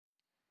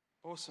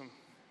Awesome.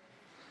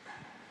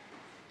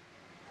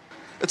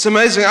 It's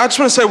amazing. I just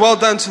want to say well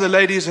done to the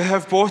ladies who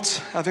have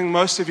bought. I think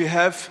most of you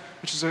have,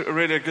 which is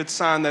really a good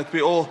sign that we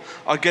all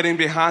are getting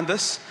behind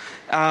this.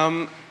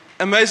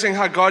 Amazing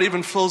how God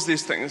even fills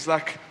these things.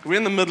 Like, we're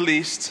in the Middle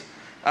East.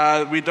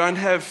 We don't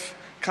have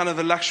kind of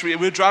the luxury.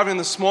 We were driving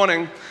this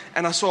morning,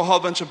 and I saw a whole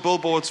bunch of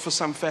billboards for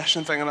some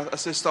fashion thing, and I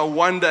said,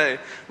 one day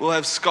we'll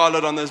have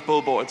scarlet on those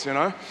billboards, you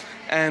know?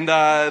 And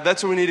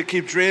that's what we need to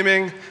keep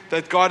dreaming,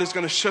 that God is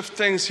going to shift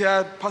things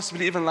here,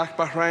 possibly even like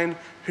Bahrain,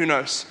 who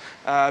knows.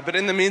 But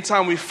in the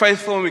meantime, we're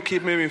faithful and we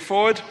keep moving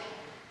forward.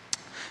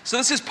 So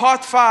this is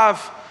part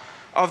 5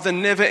 of the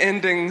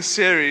never-ending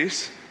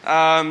series.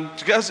 Do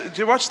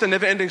you watch The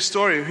Never-Ending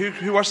Story?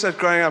 Who watched that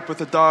growing up with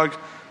the dog?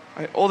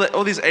 All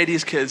these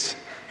 80s kids.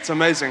 It's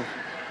amazing.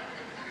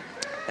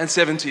 And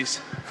 70s.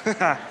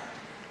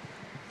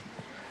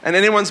 And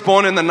anyone's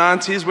born in the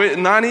 90s,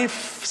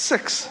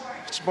 96.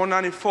 It's born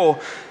 94.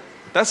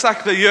 That's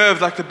like the year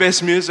of like the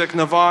best music,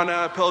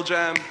 Nirvana, Pearl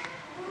Jam.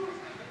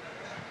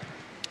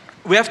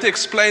 We have to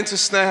explain to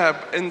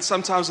Snehab, and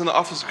sometimes in the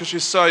office because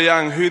she's so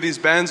young, who these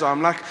bands are.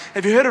 I'm like,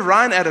 have you heard of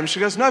Ryan Adams? She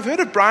goes, no, I've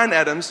heard of Bryan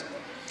Adams.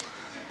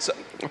 So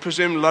I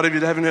presume a lot of you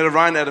haven't heard of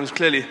Ryan Adams,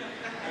 clearly.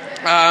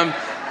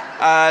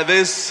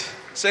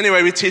 So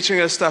anyway, we're teaching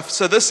her stuff.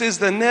 So this is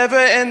the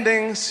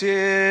never-ending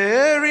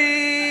series.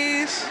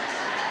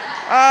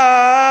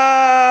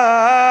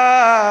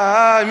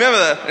 Remember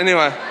that?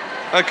 Anyway,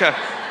 okay.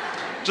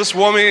 Just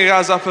warming you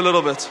guys up a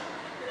little bit.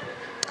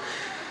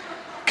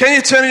 Can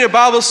you turn in your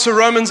Bibles to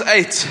Romans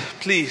 8,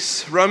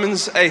 please?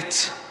 Romans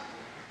 8.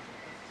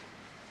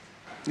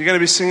 You're going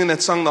to be singing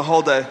that song the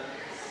whole day.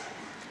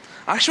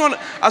 I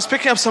was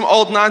picking up some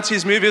old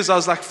 90s movies. I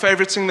was like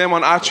favoriting them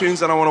on iTunes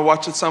that I want to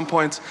watch at some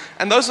point.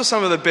 And those are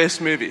some of the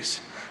best movies.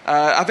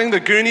 I think The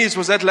Goonies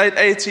was that late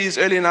 80s,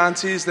 early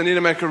 90s. They need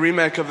to make a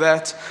remake of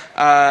that.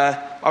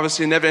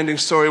 Obviously, Never-Ending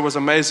Story was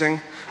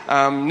amazing.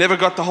 Never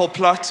got the whole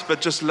plot,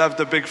 but just loved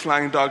the big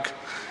flying dog.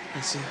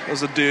 It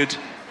was a dude.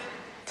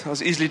 I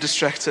was easily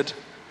distracted.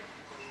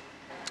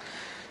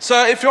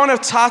 So if you want a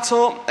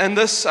title, and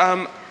this,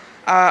 I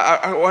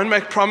won't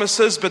make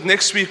promises, but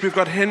next week we've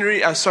got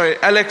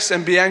Alex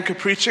and Bianca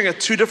preaching at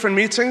 2 different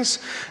meetings.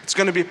 It's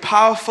going to be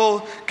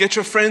powerful. Get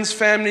your friends,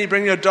 family,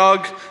 bring your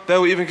dog. They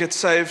will even get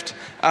saved.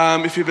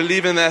 If you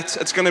believe in that,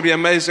 it's going to be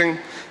amazing.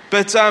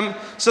 But so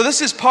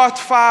this is part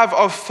 5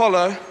 of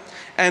Follow,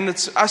 and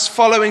it's us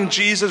following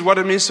Jesus, what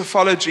it means to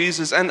follow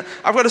Jesus. And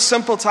I've got a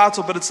simple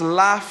title, but it's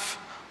Life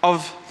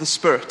of the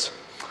Spirit.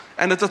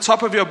 And at the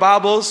top of your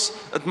Bibles,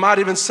 it might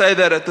even say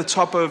that at the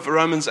top of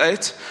Romans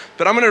 8.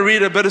 But I'm going to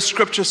read a bit of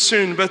scripture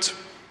soon. But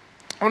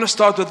I want to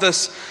start with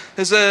this.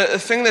 There's a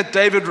thing that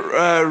David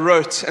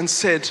wrote and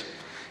said. He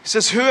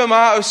says, "Who am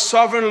I, O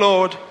sovereign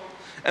Lord?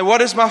 And what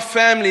is my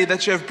family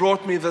that you have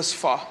brought me this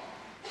far?"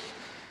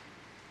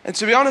 And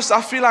to be honest,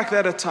 I feel like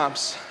that at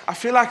times. I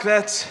feel like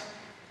that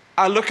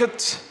I look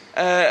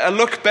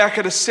back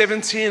at a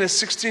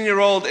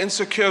 16-year-old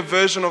insecure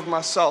version of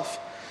myself.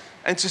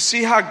 And to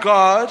see how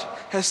God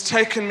has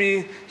taken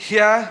me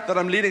here, that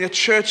I'm leading a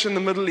church in the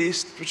Middle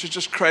East, which is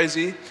just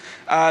crazy,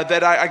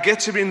 that I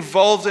get to be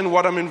involved in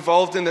what I'm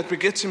involved in, that we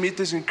get to meet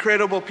these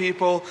incredible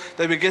people,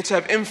 that we get to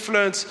have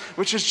influence,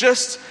 which is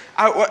just,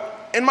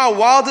 in my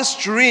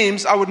wildest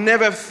dreams, I would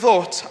never have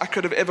thought I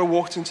could have ever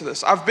walked into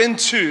this. I've been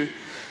to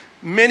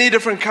many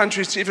different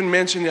countries to even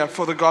mention here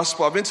for the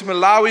gospel. I've been to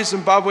Malawi,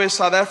 Zimbabwe,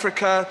 South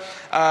Africa,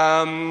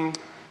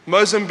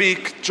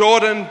 Mozambique,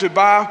 Jordan,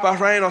 Dubai,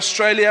 Bahrain,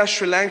 Australia,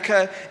 Sri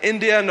Lanka,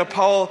 India,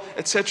 Nepal,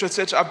 etc.,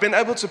 etc. I've been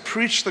able to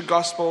preach the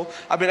gospel.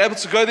 I've been able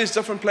to go to these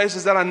different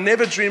places that I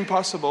never dreamed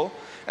possible.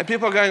 And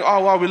people are going, "Oh,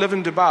 wow, we live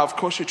in Dubai. Of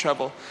course you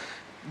travel."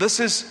 This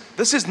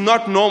is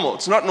not normal.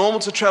 It's not normal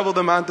to travel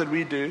the amount that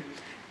we do.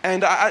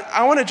 And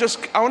I want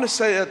to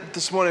say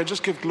this morning,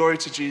 just give glory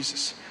to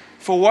Jesus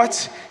for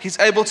what He's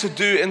able to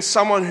do in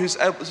someone who's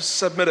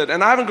submitted.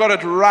 And I haven't got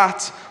it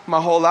right my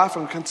whole life.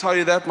 I can tell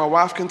you that. My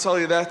wife can tell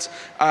you that.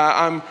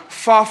 I'm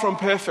far from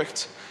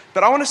perfect.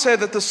 But I want to say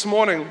that this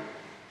morning,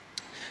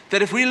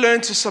 that if we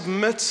learn to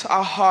submit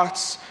our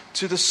hearts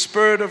to the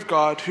Spirit of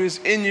God who is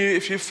in you,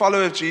 if you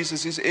follow of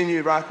Jesus, He's in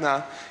you right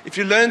now. If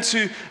you learn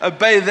to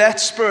obey that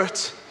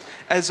Spirit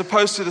as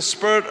opposed to the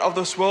spirit of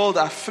this world,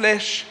 our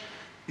flesh,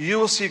 you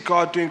will see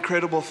God do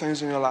incredible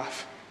things in your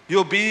life.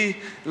 You'll be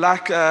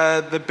like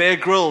the Bear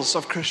Grylls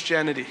of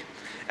Christianity.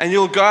 And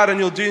you'll go out and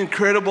you'll do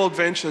incredible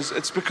adventures.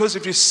 It's because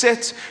if you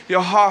set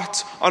your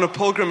heart on a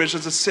pilgrimage,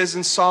 as it says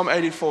in Psalm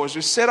 84, as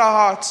we set our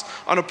hearts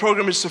on a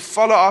pilgrimage to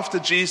follow after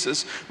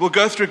Jesus, we'll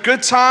go through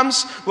good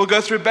times, we'll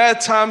go through bad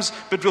times,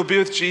 but we'll be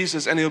with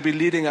Jesus and He'll be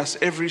leading us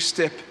every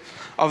step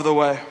of the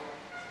way.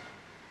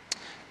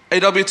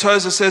 A.W.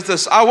 Tozer says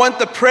this: "I want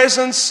the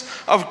presence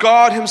of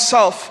God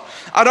Himself.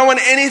 I don't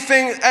want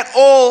anything at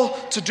all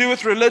to do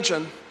with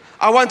religion.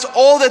 I want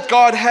all that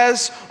God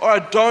has, or I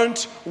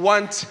don't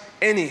want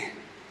any."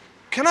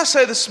 Can I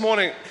say this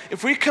morning,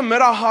 if we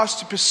commit our hearts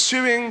to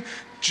pursuing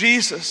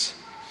Jesus,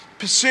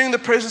 pursuing the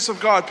presence of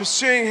God,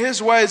 pursuing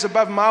His ways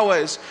above my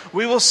ways,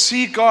 we will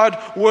see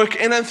God work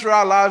in and through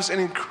our lives in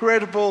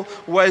incredible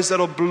ways that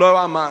will blow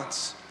our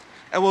minds.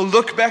 And we'll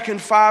look back in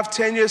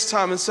 5-10 years'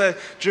 time and say,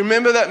 do you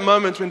remember that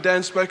moment when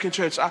Dan spoke in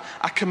church?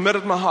 I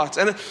committed my heart.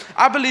 And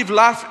I believe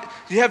life,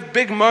 you have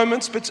big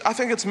moments, but I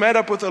think it's made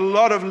up with a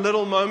lot of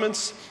little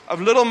moments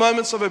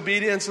of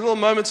obedience, little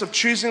moments of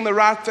choosing the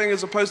right thing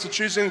as opposed to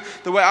choosing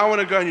the way I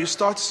want to go. And you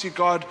start to see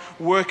God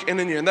work in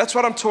you. And that's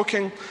what I'm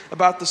talking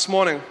about this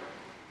morning.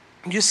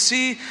 You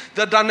see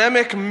the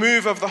dynamic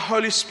move of the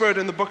Holy Spirit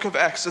in the book of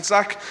Acts. It's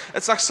like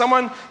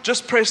someone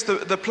just pressed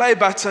the play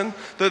button.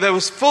 They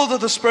was filled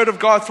with the Spirit of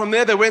God. From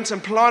there, they went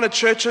and planted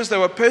churches. They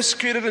were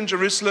persecuted in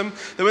Jerusalem.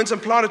 They went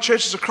and planted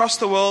churches across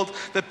the world.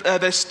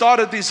 They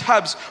started these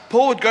hubs.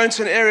 Paul would go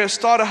into an area,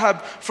 start a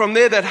hub. From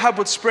there, that hub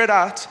would spread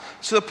out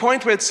to the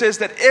point where it says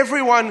that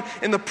everyone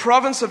in the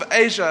province of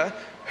Asia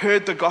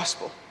heard the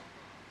gospel.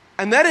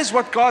 And that is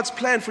what God's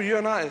plan for you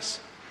and I is.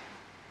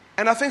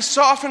 And I think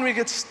so often we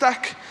get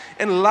stuck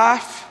in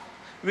life,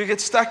 we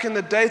get stuck in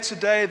the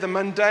day-to-day, the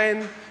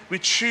mundane. We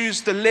choose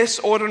the less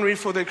ordinary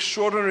for the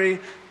extraordinary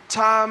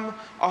time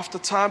after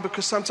time,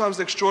 because sometimes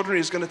the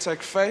extraordinary is going to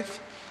take faith,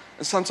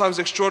 and sometimes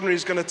the extraordinary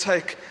is going to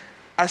take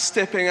us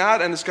stepping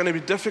out, and it's going to be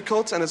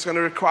difficult, and it's going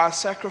to require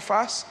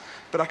sacrifice.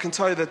 But I can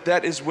tell you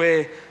that is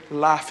where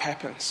life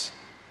happens.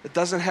 It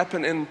doesn't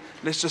happen in,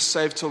 let's just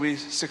save till we're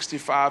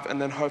 65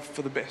 and then hope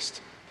for the best.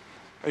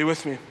 Are you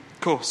with me?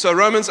 Cool. So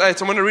Romans 8,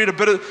 I'm going to read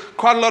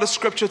quite a lot of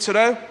scripture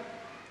today,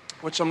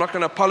 which I'm not going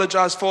to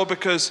apologize for,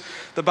 because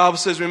the Bible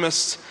says we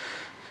must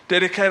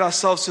dedicate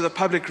ourselves to the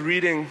public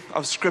reading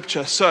of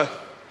scripture. So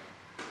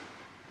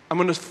I'm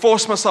going to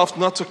force myself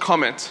not to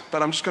comment,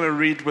 but I'm just going to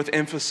read with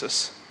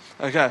emphasis.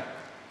 Okay.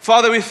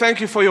 Father, we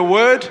thank you for your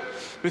word.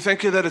 We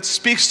thank you that it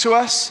speaks to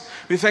us.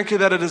 We thank you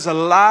that it is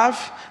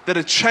alive, that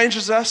it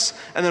changes us,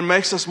 and that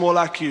makes us more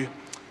like you.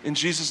 In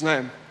Jesus'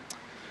 name.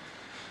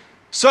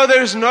 So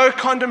there is no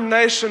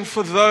condemnation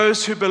for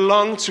those who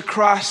belong to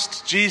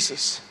Christ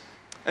Jesus.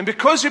 And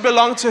because you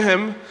belong to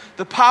Him,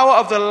 the power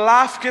of the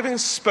life-giving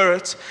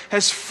Spirit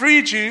has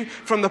freed you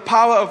from the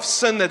power of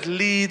sin that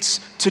leads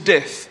to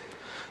death.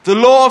 The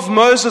law of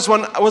Moses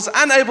was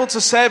unable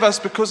to save us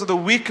because of the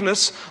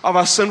weakness of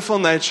our sinful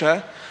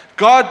nature.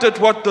 God did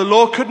what the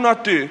law could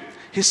not do.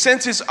 He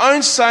sent His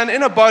own Son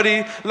in a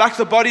body like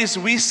the bodies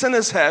we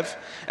sinners have.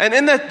 And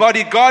in that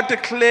body, God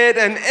declared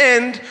an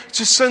end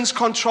to sin's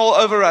control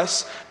over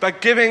us by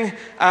giving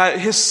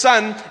His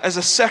Son as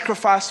a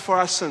sacrifice for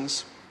our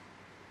sins.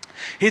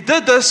 He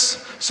did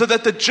this so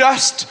that the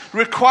just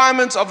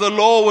requirements of the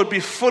law would be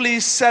fully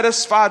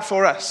satisfied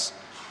for us,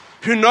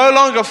 who no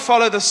longer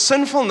follow the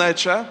sinful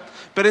nature,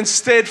 but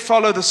instead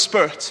follow the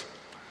Spirit.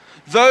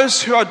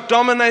 Those who are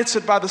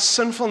dominated by the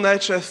sinful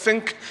nature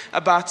think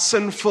about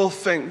sinful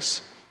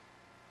things.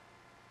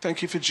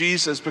 Thank you for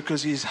Jesus,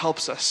 because He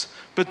helps us.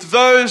 But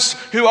those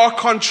who are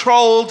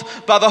controlled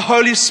by the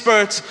Holy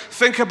Spirit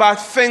think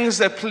about things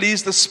that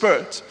please the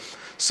Spirit.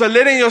 So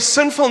letting your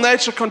sinful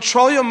nature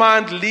control your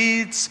mind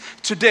leads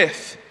to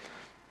death.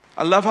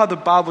 I love how the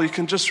Bible, you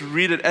can just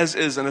read it as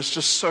is, and it's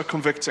just so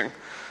convicting.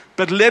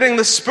 But letting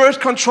the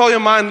Spirit control your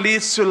mind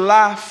leads to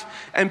life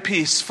and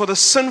peace. For the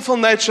sinful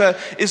nature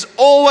is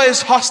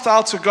always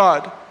hostile to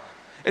God.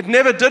 It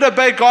never did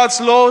obey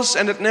God's laws,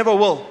 and it never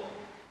will.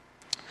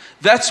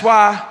 That's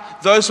why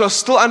those who are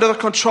still under the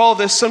control of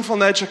their sinful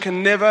nature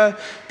can never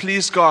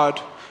please God.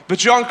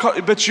 But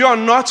you are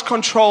not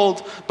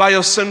controlled by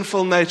your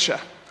sinful nature.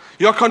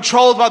 You're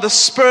controlled by the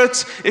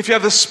Spirit if you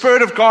have the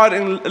Spirit of God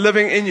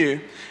living in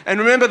you. And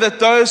remember that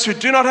those who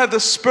do not have the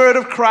Spirit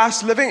of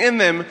Christ living in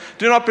them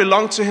do not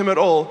belong to Him at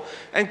all.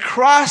 And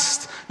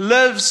Christ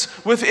lives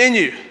within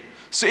you.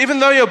 So even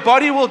though your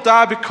body will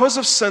die because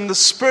of sin, the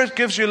Spirit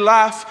gives you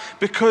life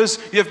because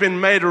you have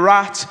been made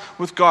right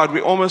with God.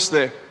 We're almost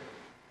there.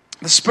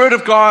 The Spirit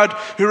of God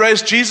who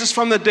raised Jesus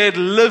from the dead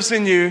lives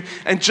in you.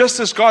 And just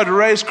as God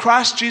raised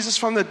Christ Jesus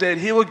from the dead,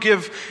 He will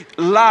give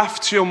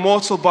life to your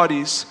mortal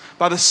bodies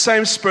by the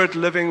same Spirit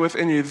living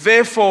within you.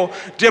 Therefore,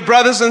 dear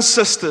brothers and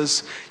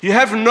sisters, you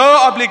have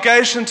no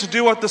obligation to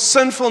do what the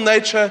sinful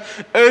nature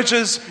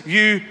urges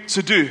you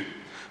to do.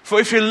 For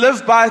if you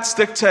live by its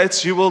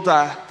dictates, you will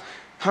die.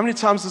 How many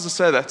times does it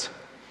say that?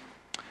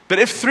 But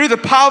if through the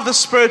power of the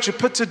Spirit you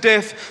put to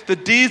death the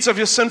deeds of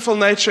your sinful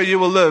nature, you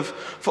will live.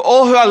 For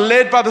all who are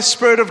led by the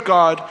Spirit of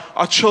God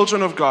are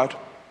children of God.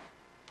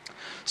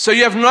 So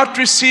you have not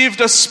received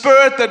a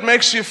spirit that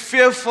makes you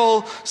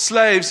fearful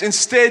slaves.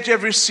 Instead, you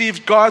have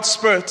received God's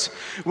Spirit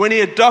when He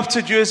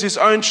adopted you as His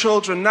own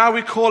children. Now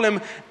we call Him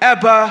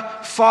Abba,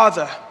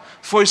 Father.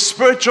 For His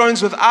Spirit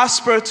joins with our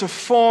spirit to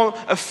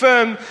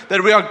affirm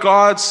that we are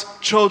God's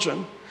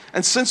children.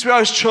 And since we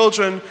are His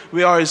children,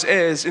 we are His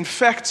heirs. In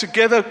fact,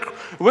 together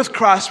with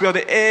Christ, we are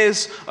the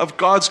heirs of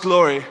God's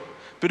glory.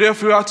 But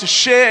if we are to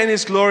share in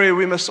His glory,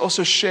 we must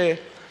also share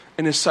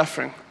in His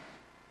suffering.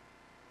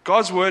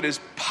 God's word is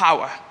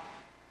power.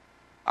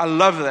 I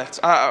love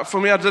that. For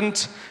me, I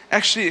didn't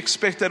actually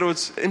expect that it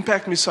would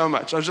impact me so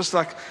much.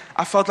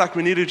 I felt like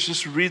we needed to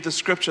just read the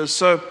scriptures.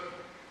 So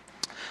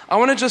I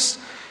want to just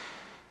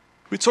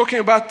We're talking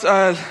about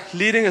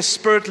leading a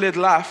Spirit-led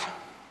life.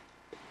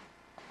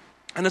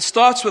 And it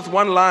starts with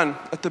one line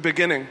at the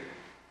beginning.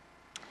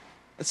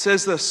 It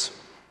says this: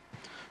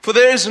 "For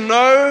there is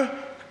no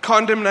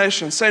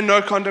condemnation," say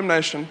no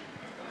condemnation,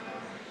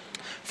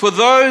 "for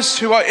those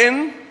who are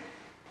in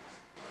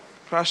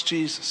Christ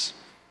Jesus."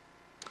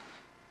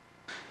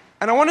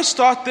 And I want to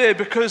start there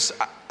because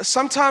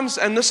sometimes,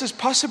 and this is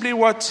possibly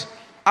what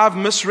I've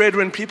misread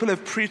when people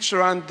have preached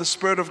around the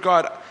Spirit of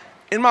God.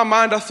 In my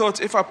mind, I thought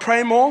if I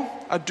pray more,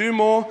 I do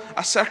more,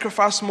 I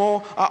sacrifice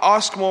more, I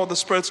ask more, the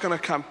Spirit's going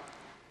to come.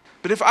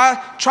 But if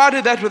I try to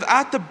do that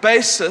without the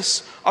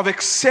basis of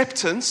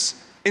acceptance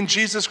in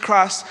Jesus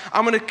Christ,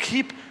 I'm going to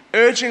keep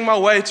urging my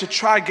way to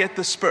try get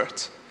the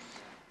Spirit.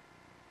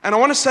 And I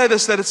want to say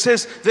this, that it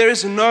says there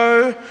is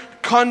no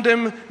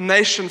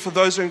condemnation for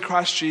those who are in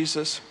Christ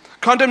Jesus.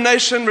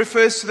 Condemnation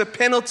refers to the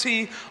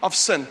penalty of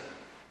sin.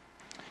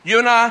 You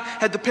and I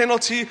had the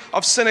penalty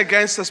of sin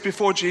against us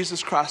before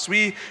Jesus Christ.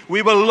 We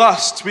were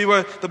lost.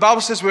 The Bible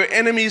says we're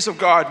enemies of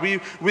God.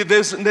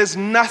 There's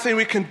nothing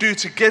we can do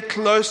to get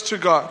close to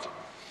God.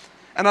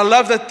 And I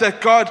love that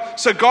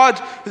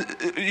God,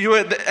 you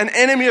were an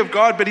enemy of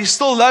God, but He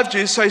still loved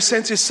you, so He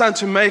sent His Son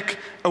to make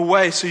a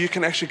way so you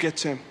can actually get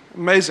to Him.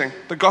 Amazing.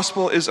 The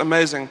gospel is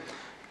amazing.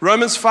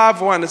 Romans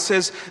 5:1, it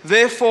says,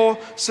 "Therefore,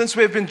 since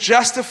we have been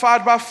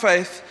justified by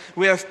faith,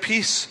 we have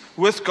peace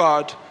with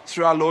God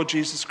through our Lord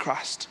Jesus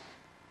Christ."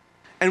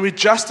 And we're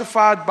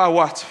justified by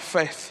what?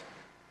 Faith.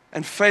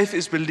 And faith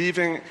is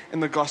believing in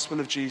the gospel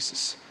of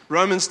Jesus.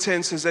 Romans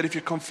 10 says that if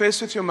you confess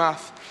with your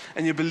mouth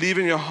and you believe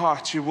in your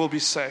heart, you will be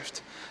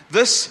saved.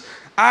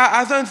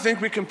 I don't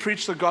think we can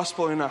preach the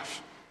gospel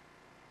enough.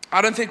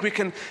 I don't think we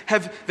can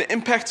have the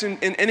impact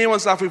in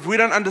anyone's life if we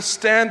don't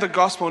understand the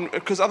gospel,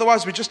 because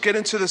otherwise we just get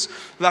into this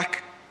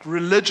like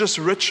religious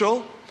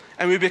ritual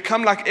and we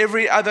become like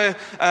every other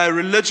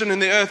religion in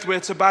the earth where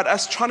it's about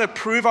us trying to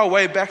prove our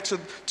way back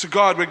to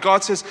God, where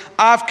God says,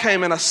 "I've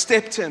came and I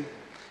stepped in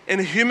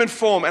a human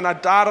form and I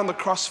died on the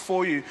cross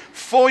for you,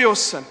 for your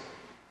sin.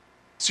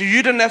 So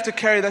you didn't have to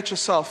carry that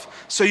yourself.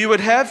 So you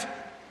would have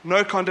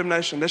no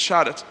condemnation." Let's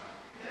shout it.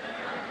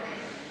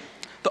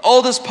 The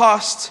old is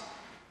past.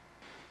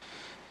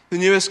 The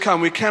new has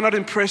come. We cannot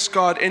impress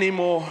God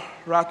anymore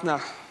right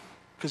now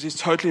because He's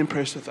totally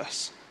impressed with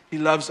us. He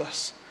loves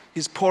us.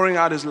 He's pouring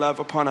out His love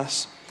upon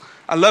us.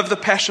 I love the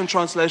Passion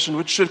Translation,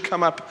 which should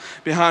come up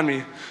behind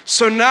me.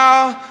 "So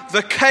now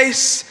the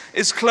case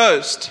is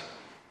closed."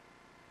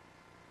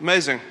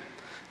 Amazing.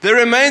 "There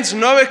remains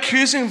no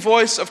accusing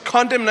voice of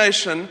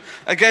condemnation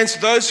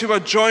against those who are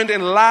joined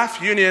in life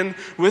union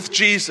with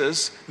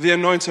Jesus, the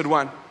Anointed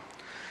One."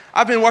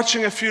 I've been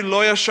watching a few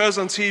lawyer shows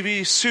on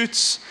TV,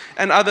 Suits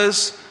and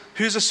others.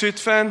 Who's a Suit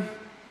fan?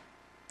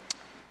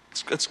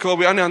 It's cool.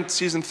 We're only on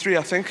season 3,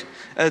 I think.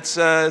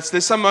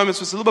 There's some moments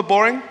where it's a little bit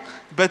boring,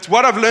 but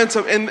what I've learned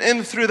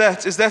through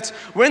that is that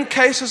when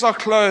cases are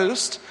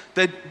closed,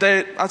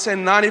 I'd say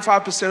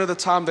 95% of the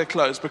time they're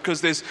closed because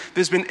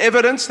there's been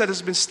evidence that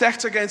has been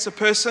stacked against a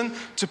person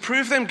to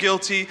prove them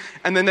guilty,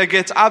 and then they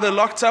get either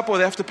locked up or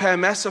they have to pay a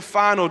massive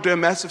fine or do a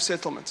massive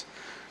settlement.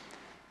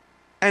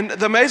 And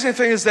the amazing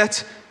thing is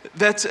that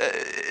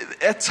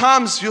at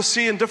times you'll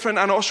see in different,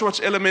 and I also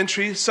watch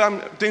Elementary, so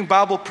I'm doing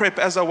Bible prep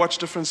as I watch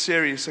different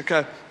series,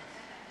 okay?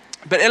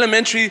 But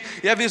Elementary,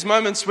 you have these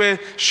moments where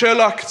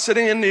Sherlock,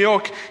 sitting in New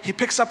York, he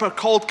picks up a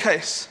cold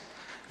case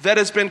that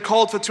has been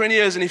cold for 20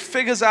 years, and he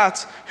figures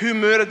out who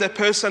murdered that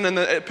person, and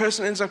the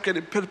person ends up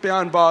getting put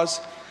behind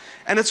bars.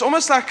 And it's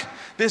almost like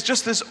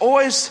there's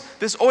always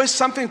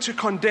something to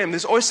condemn.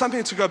 There's always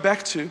something to go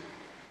back to.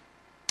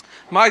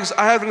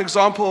 I have an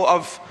example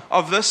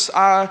of this.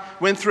 I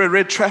went through a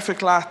red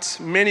traffic light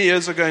many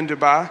years ago in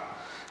Dubai.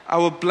 I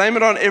will blame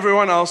it on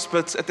everyone else,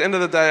 but at the end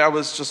of the day, it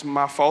was just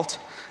my fault.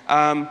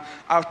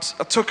 I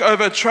took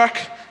over a truck,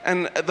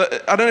 and I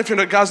don't know if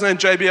you guys know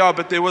JBR,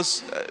 but there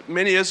was,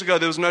 many years ago,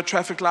 there was no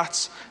traffic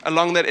lights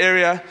along that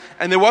area.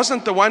 And there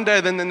wasn't the one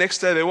day, then the next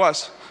day there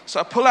was. So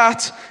I pull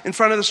out in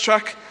front of this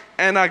truck,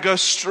 and I go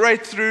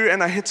straight through,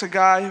 and I hit a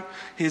guy.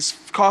 His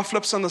car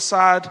flips on the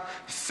side.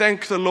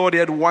 Thank the Lord he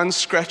had one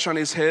scratch on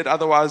his head.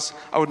 Otherwise,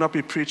 I would not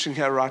be preaching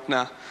here right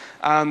now.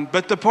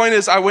 But the point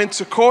is, I went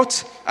to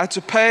court. I had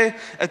to pay.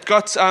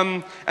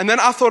 And then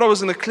I thought I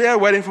was in the clear,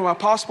 waiting for my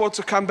passport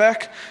to come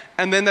back.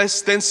 And then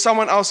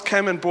someone else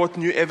came and brought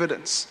new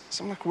evidence.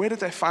 So I'm like, where did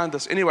they find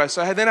this? Anyway,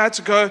 then I had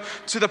to go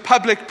to the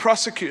public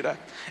prosecutor.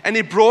 And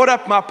he brought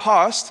up my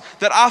past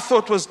that I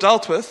thought was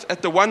dealt with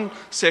at the one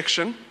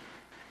section.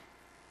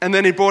 And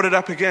then he brought it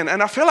up again.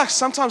 And I feel like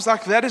sometimes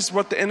like that is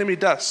what the enemy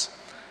does.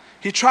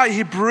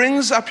 He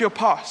brings up your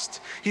past.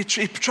 He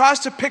tries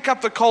to pick up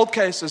the cold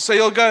cases. So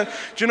you'll go, do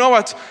you know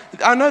what?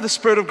 I know the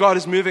Spirit of God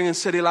is moving in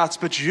City Lights,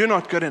 but you're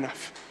not good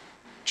enough.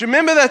 Do you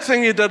remember that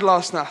thing you did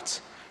last night?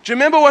 Do you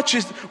remember what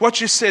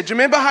you said? Do you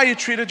remember how you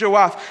treated your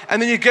wife?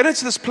 And then you get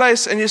into this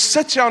place and you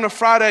sit here on a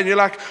Friday and you're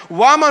like,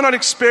 why am I not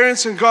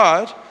experiencing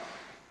God?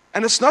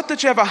 And it's not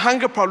that you have a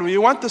hunger problem.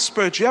 You want the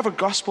Spirit. You have a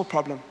gospel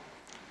problem.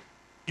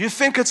 You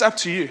think it's up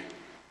to you.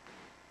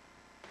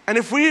 And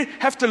if we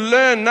have to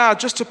learn now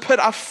just to put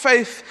our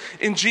faith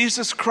in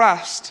Jesus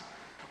Christ,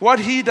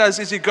 what he does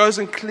is he goes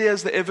and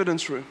clears the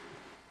evidence room.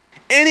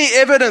 Any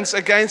evidence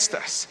against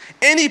us,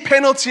 any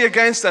penalty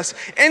against us,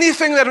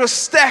 anything that was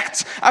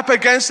stacked up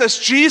against us,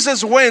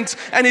 Jesus went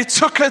and he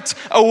took it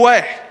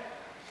away.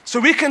 So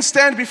we can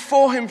stand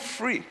before him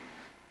free.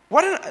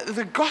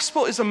 The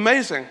gospel is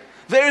amazing.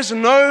 There is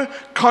no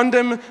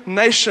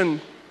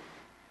condemnation.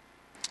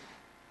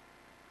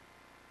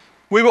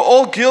 We were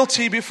all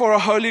guilty before a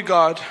holy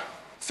God.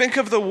 Think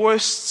of the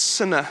worst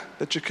sinner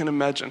that you can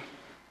imagine.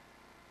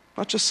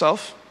 Not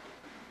yourself,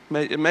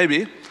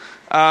 maybe.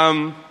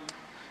 And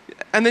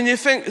then you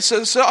think,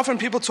 so often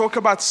people talk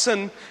about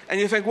sin, and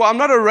you think, well, I'm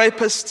not a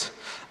rapist.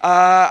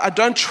 I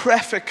don't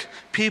traffic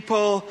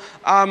people.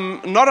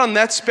 I'm not on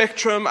that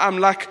spectrum.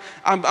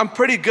 I'm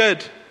pretty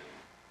good.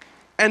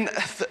 And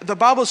the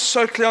Bible is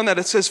so clear on that.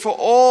 It says, for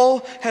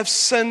all have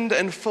sinned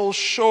and fall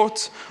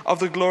short of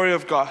the glory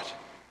of God.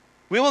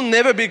 We will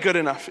never be good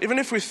enough, even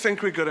if we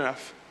think we're good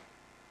enough.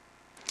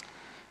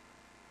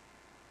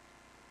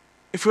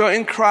 If we are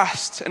in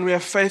Christ and we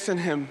have faith in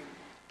him,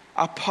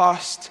 our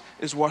past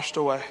is washed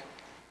away.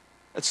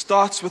 It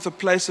starts with a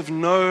place of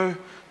no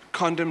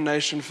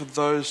condemnation for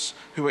those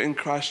who are in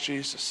Christ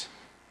Jesus.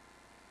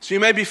 So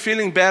you may be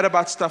feeling bad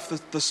about stuff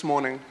this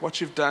morning,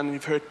 what you've done,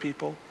 you've hurt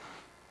people.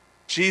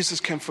 Jesus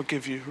can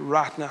forgive you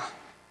right now.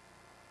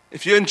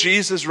 If you're in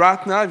Jesus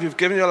right now, if you've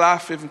given your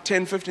life in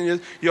 10, 15 years,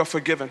 you're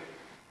forgiven.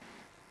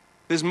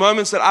 There's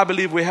moments that I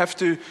believe we have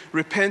to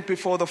repent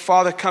before the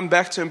Father, come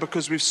back to him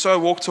because we've so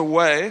walked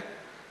away.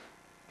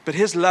 But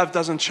his love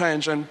doesn't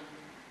change. And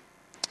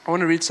I want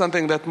to read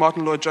something that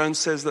Martin Lloyd-Jones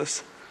says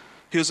this.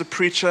 He was a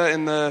preacher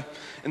in the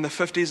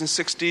 50s and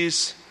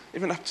 60s,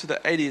 even up to the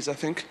 80s, I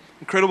think.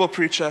 Incredible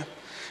preacher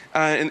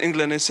in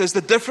England. It says,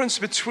 the difference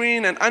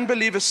between an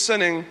unbeliever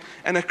sinning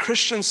and a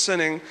Christian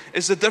sinning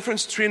is the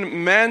difference between a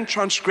man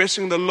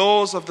transgressing the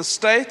laws of the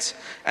state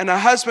and a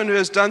husband who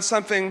has done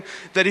something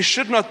that he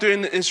should not do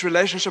in his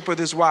relationship with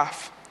his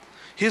wife.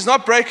 He is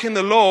not breaking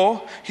the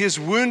law, he is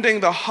wounding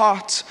the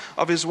heart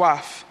of his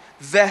wife.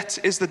 That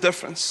is the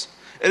difference.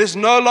 It is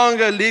no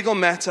longer a legal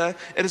matter,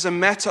 it is a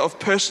matter of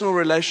personal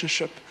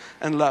relationship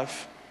and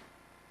love.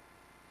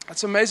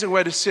 That's an amazing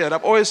way to see it.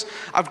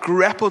 I've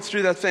grappled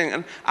through that thing.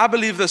 And I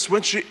believe this,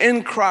 once you're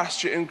in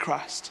Christ, you're in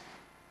Christ.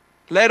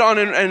 Later on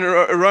in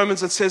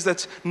Romans, it says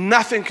that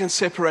nothing can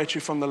separate you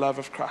from the love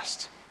of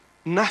Christ.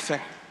 Nothing.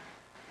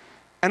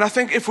 And I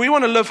think if we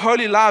want to live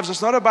holy lives,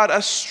 it's not about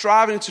us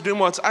striving to do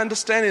more. It's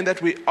understanding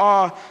that we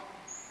are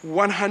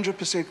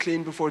 100%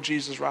 clean before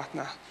Jesus right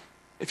now.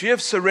 If you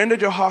have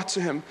surrendered your heart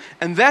to him,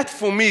 and that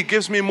for me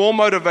gives me more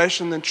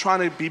motivation than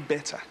trying to be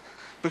better,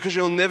 because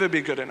you'll never be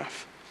good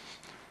enough.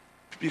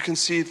 You can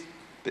see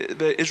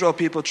the Israel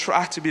people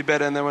try to be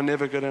better and they were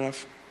never good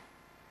enough.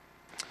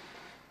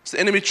 So the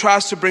enemy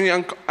tries to bring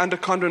you under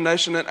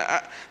condemnation. And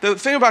the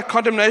thing about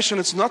condemnation,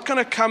 it's not going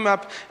to come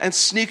up and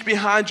sneak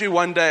behind you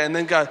one day and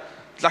then go,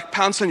 like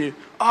pounce on you.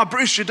 Oh,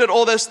 Bruce, you did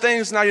all those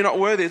things, now you're not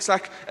worthy. It's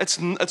like, it's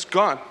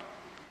gone.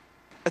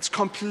 It's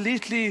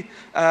completely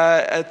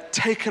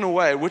taken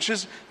away, which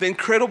is the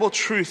incredible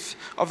truth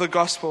of the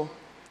gospel.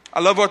 I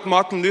love what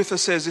Martin Luther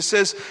says. He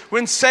says,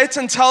 when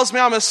Satan tells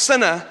me I'm a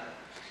sinner,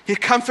 he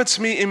comforts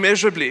me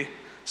immeasurably,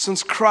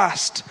 since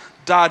Christ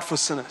died for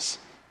sinners.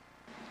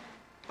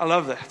 I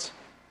love that.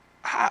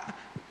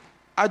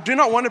 I do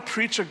not want to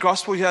preach a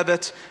gospel here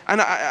that, and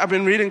I've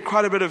been reading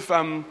quite a bit of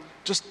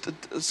just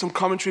some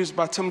commentaries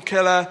by Tim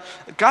Keller.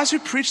 Guys who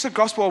preach the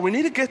gospel, we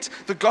need to get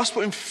the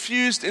gospel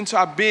infused into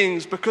our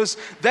beings, because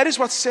that is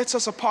what sets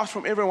us apart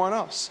from everyone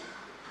else.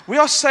 We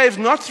are saved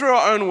not through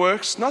our own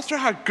works, not through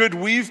how good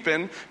we've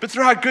been, but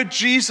through how good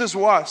Jesus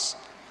was,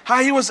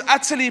 how he was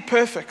utterly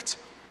perfect.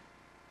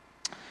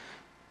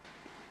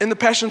 In the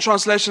Passion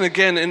Translation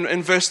again,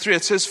 in verse 3,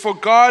 it says, for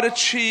God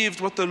achieved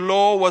what the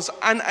law was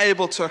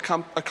unable to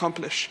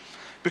accomplish.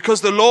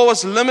 Because the law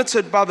was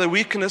limited by the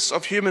weakness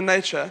of human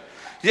nature,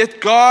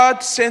 yet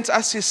God sent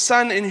us his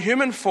Son in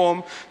human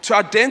form to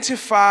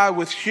identify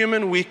with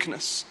human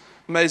weakness.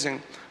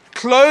 Amazing.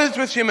 Clothed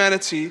with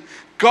humanity,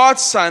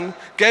 God's Son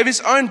gave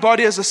his own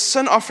body as a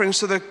sin offering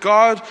so that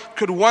God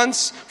could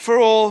once for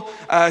all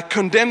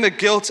condemn the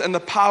guilt and the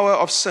power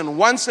of sin.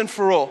 Once and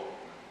for all.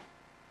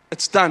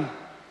 It's done.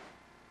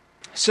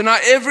 So now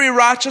every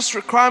righteous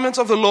requirement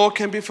of the law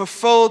can be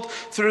fulfilled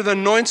through the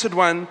anointed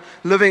one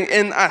living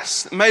in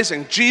us.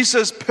 Amazing.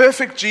 Jesus,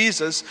 perfect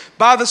Jesus,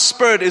 by the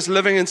Spirit is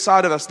living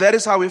inside of us. That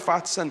is how we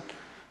fight sin.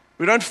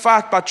 We don't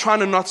fight by trying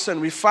to not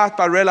sin. We fight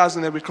by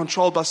realizing that we're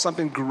controlled by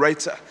something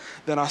greater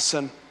than our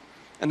sin.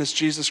 And it's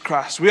Jesus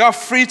Christ. We are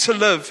free to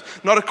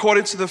live, not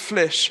according to the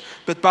flesh,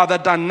 but by the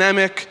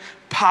dynamic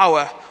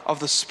power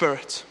of the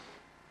Spirit.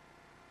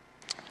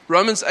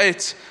 Romans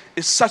 8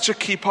 is such a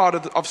key part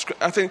of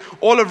I think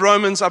all of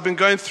Romans, I've been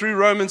going through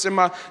Romans in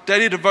my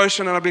daily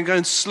devotion, and I've been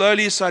going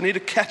slowly, so I need to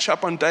catch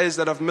up on days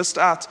that I've missed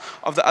out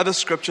of the other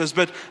scriptures.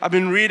 But I've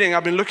been reading,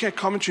 I've been looking at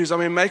commentaries, I've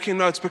been making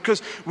notes,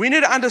 because we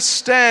need to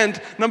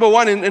understand, number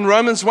one, in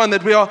Romans 1,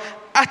 that we are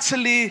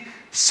utterly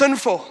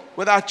sinful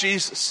without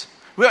Jesus.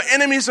 We are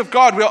enemies of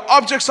God. We are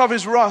objects of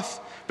His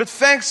wrath. But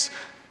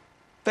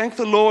thank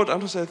the Lord. I'm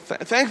going to say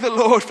thank the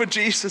Lord for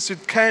Jesus who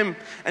came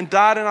and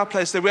died in our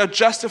place, that we are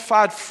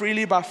justified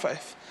freely by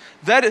faith.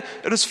 That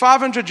it was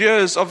 500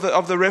 years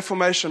of the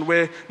Reformation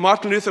where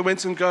Martin Luther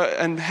went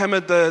and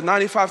hammered the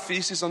 95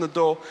 Theses on the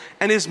door.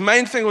 And his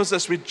main thing was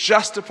this: we're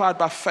justified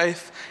by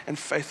faith and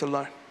faith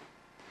alone.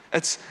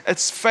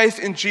 It's faith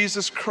in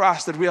Jesus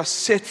Christ that we are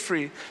set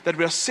free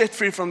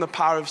from the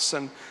power of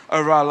sin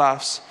over our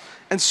lives.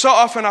 And so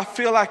often I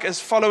feel like as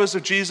followers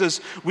of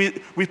Jesus, we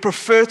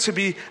prefer to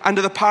be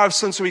under the power of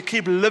sin, so we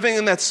keep living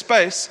in that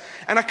space.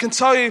 And I can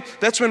tell you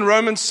that's when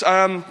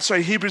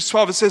Hebrews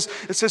 12, it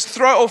says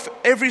throw off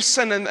every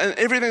sin and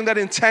everything that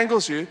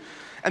entangles you.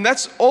 And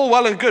that's all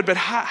well and good, but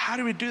how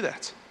do we do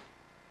that?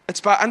 It's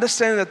by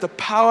understanding that the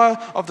power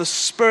of the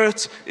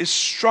Spirit is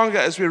stronger,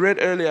 as we read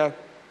earlier.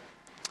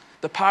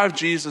 The power of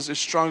Jesus is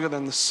stronger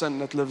than the sin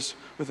that lives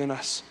within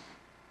us.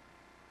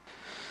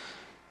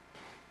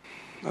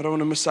 I don't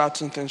want to miss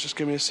out on things. Just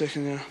give me a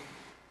second here.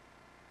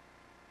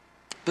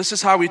 This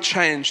is how we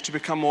change to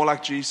become more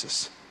like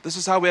Jesus. This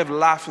is how we have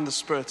life in the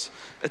Spirit.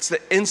 It's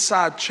the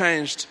inside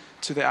changed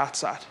to the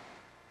outside.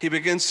 He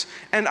begins,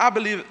 and I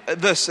believe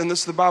this, and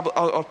this is the Bible.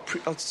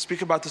 I'll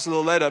speak about this a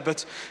little later.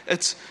 But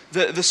it's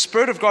the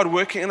Spirit of God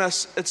working in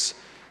us.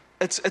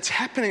 It's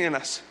happening in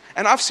us.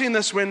 And I've seen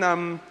this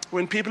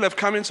when people have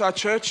come into our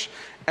church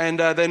and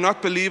they're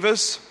not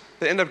believers.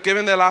 They end up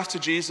giving their life to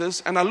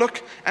Jesus. And I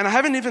look, and I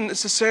haven't even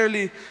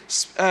necessarily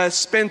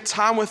spent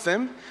time with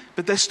them,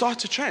 but they start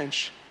to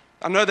change.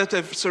 I know that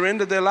they've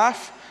surrendered their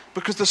life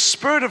because the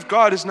Spirit of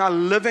God is now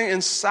living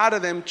inside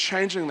of them,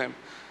 changing them.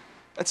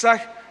 It's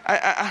like,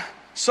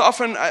 so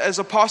often as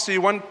a pastor, you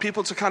want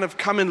people to kind of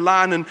come in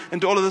line and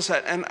do all of this.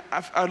 And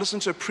I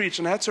listened to a preach,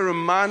 and I had to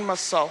remind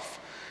myself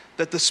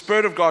that the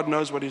Spirit of God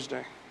knows what He's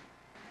doing.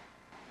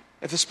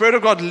 If the Spirit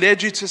of God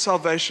led you to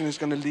salvation, He's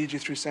going to lead you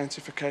through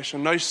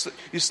sanctification. No, you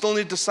still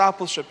need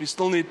discipleship. You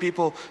still need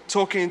people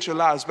talking into your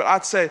lives. But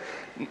I'd say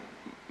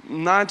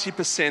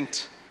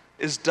 90%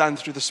 is done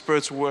through the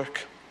Spirit's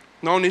work.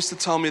 No one needs to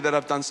tell me that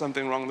I've done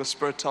something wrong. The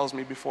Spirit tells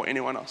me before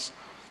anyone else.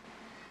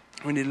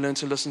 We need to learn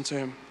to listen to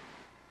Him.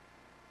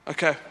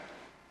 Okay.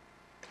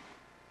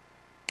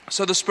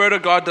 So the Spirit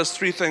of God does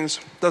three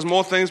things. Does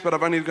more things, but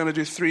I'm only going to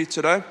do three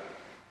today.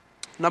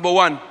 Number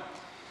one,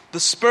 the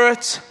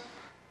Spirit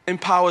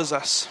empowers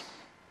us.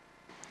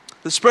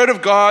 The Spirit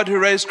of God who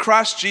raised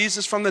Christ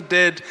Jesus from the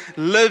dead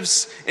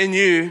lives in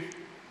you.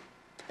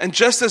 And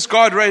just as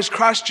God raised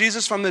Christ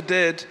Jesus from the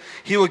dead,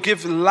 He will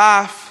give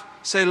life,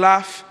 say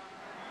life,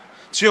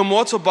 to your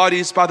mortal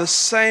bodies by the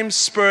same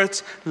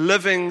Spirit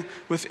living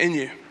within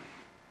you.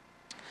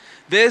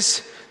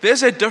 There's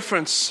a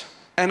difference,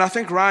 and I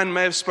think Ryan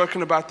may have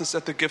spoken about this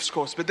at the gifts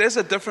course, but there's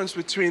a difference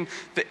between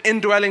the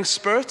indwelling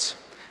Spirit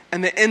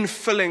and the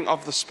infilling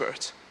of the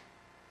Spirit.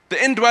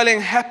 The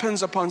indwelling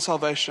happens upon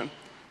salvation.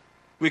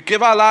 We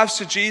give our lives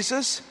to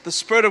Jesus. The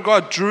Spirit of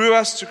God drew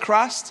us to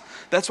Christ.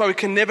 That's why we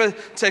can never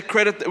take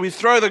credit. We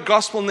throw the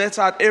gospel net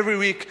out every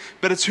week,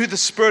 but it's who the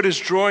Spirit is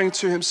drawing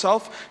to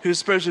Himself, who the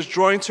Spirit is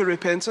drawing to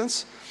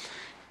repentance.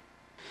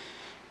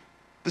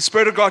 The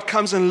Spirit of God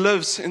comes and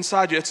lives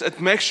inside you.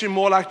 It makes you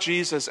more like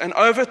Jesus. And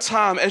over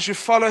time, as you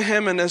follow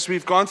Him and as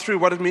we've gone through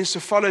what it means to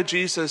follow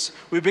Jesus,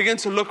 we begin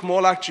to look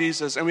more like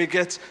Jesus. And we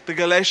get the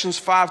Galatians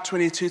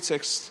 5:22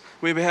 text,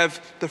 where we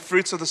have the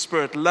fruits of the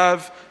Spirit: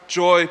 love,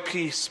 joy,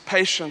 peace,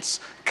 patience,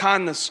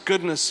 kindness,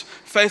 goodness,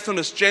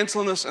 faithfulness,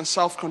 gentleness, and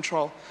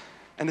self-control.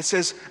 And it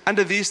says,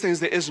 under these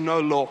things there is no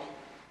law.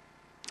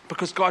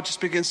 Because God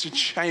just begins to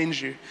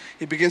change you.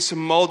 He begins to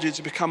mold you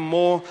to become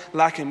more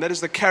like Him. That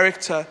is the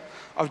character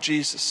of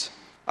Jesus.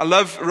 I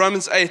love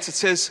Romans 8. It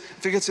says, I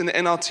think it's in the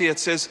NLT, it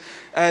says,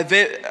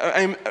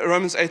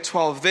 Romans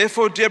 8:12,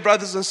 therefore, dear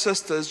brothers and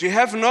sisters, you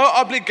have no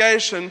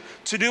obligation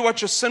to do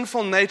what your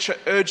sinful nature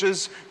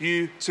urges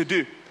you to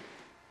do.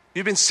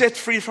 You've been set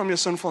free from your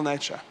sinful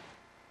nature.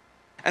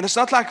 And it's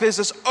not like there's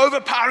this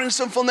overpowering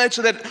sinful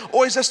nature that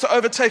always has to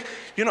overtake.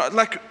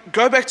 Like,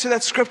 go back to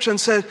that scripture and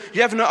say,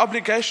 you have no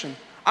obligation.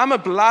 I'm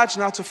obliged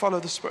now to follow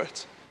the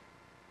Spirit.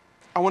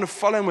 I want to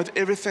follow Him with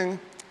everything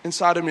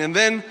inside of me. And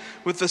then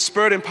with the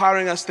Spirit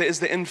empowering us, there is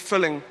the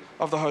infilling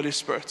of the Holy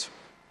Spirit.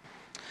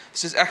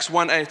 This is Acts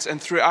 1:8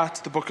 and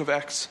throughout the book of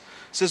Acts.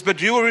 It says,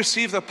 but you will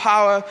receive the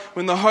power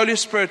when the Holy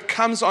Spirit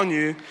comes on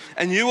you,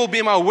 and you will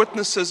be my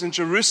witnesses in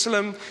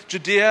Jerusalem,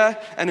 Judea,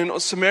 and in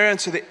Samaria, and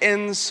to the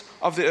ends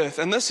of the earth.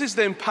 And this is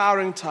the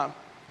empowering time.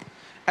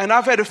 And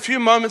I've had a few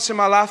moments in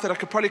my life that I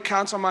could probably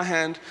count on my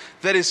hand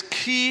that is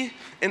key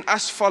in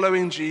us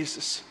following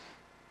Jesus.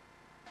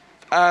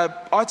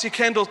 R.T.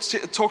 Kendall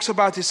talks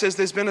about, he says,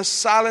 there's been a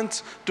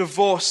silent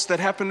divorce that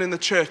happened in the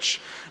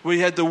church where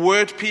you had the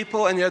Word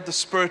people and you had the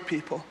Spirit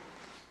people.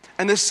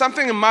 And there's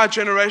something in my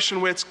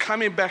generation where it's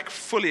coming back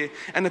fully,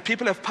 and the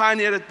people have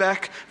pioneered it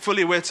back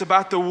fully, where it's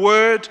about the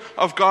Word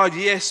of God,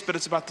 yes, but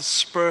it's about the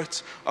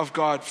Spirit of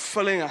God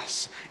filling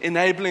us,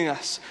 enabling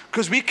us.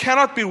 Because we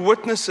cannot be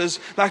witnesses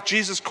like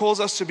Jesus calls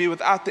us to be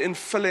without the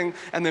infilling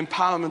and the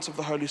empowerment of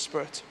the Holy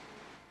Spirit.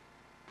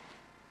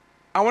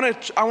 I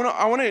want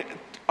to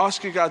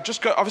ask you guys,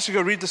 obviously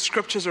go read the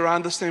scriptures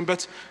around this thing,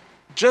 but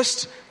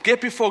just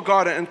get before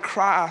God and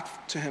cry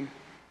out to Him.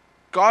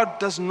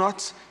 God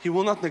He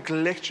will not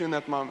neglect you in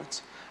that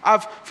moment.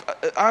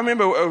 I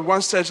remember at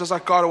one stage I was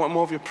like, God, I want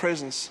more of your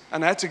presence.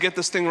 And I had to get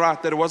this thing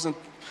right, that it wasn't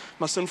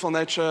my sinful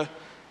nature,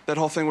 that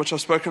whole thing which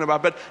I've spoken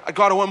about. But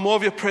God, I want more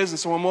of your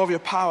presence, I want more of your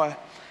power.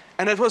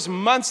 And it was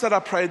months that I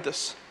prayed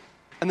this.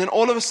 And then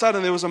all of a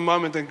sudden there was a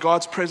moment that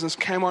God's presence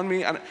came on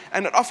me. And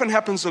it often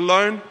happens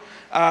alone.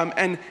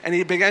 And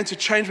He began to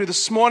change me.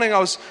 This morning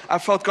I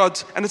felt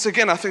God, and it's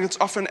again, I think it's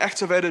often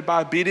activated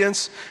by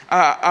obedience.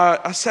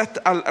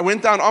 I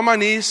went down on my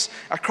knees,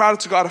 I cried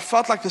out to God. I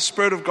felt like the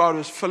Spirit of God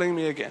was filling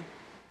me again.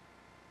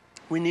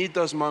 We need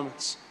those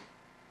moments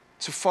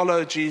to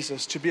follow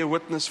Jesus, to be a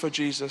witness for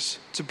Jesus,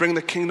 to bring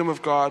the kingdom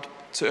of God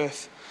to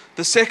earth.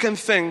 The second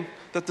thing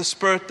that the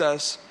Spirit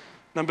does,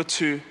 number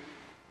 2,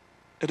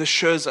 it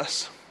assures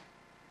us.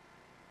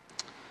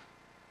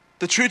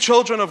 The true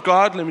children of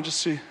God, let me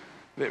just see.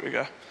 There we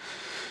go.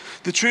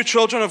 The true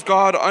children of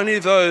God are only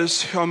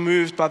those who are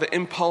moved by the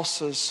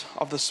impulses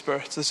of the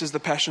Spirit. This is the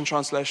Passion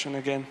Translation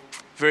again.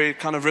 Very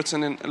kind of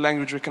written in a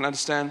language we can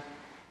understand.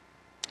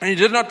 And you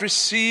did not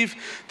receive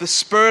the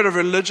spirit of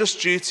religious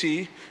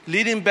duty,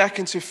 leading back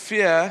into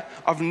fear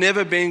of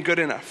never being good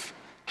enough.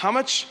 How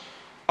much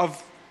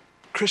of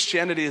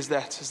Christianity is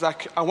that? It's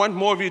like, I want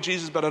more of you,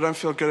 Jesus, but I don't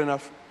feel good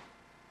enough.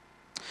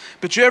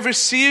 But you have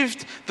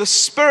received the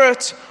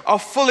spirit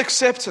of full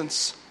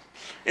acceptance,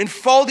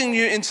 enfolding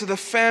you into the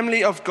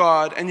family of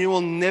God, and you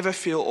will never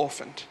feel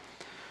orphaned.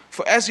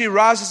 For as He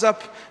rises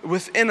up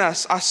within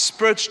us, our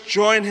spirits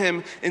join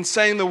Him in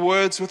saying the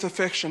words with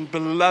affection,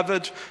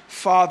 Beloved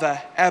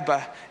Father,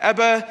 Abba.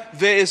 Abba,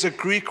 there is a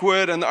Greek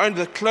word, and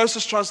the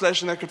closest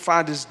translation I could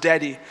find is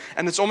daddy.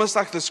 And it's almost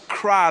like this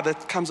cry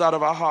that comes out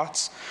of our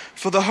hearts.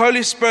 For the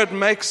Holy Spirit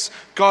makes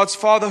God's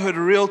fatherhood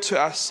real to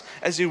us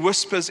as He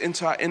whispers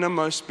into our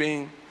innermost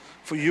being,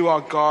 for you are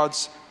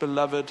God's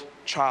beloved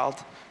child.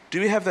 Do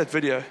we have that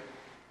video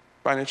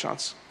by any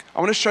chance? I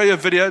want to show you a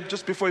video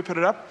just before we put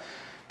it up.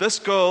 This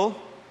girl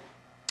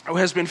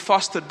has been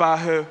fostered by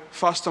her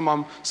foster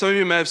mom. Some of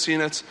you may have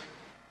seen it.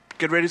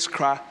 Get ready to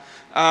cry.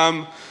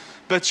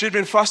 But she'd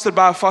been fostered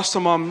by a foster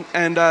mom,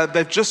 and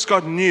they've just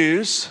got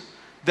news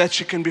that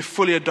she can be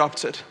fully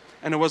adopted.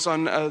 And it was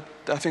on, I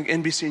think,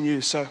 NBC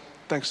News. So,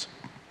 thanks.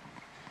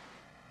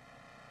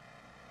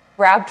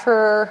 Grabbed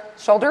her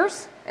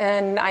shoulders,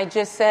 and I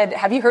just said,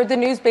 have you heard the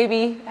news,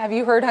 baby? Have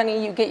you heard,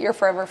 honey? You get your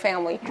forever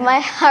family. My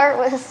heart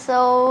was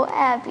so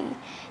happy.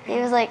 He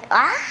was like,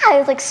 I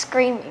was like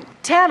screaming.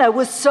 Tana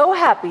was so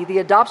happy the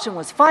adoption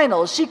was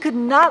final, she could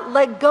not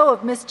let go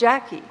of Miss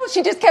Jackie. Well,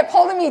 she just kept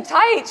holding me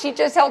tight. She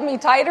just held me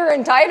tighter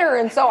and tighter.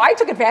 And so I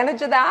took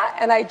advantage of that,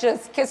 and I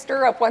just kissed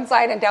her up one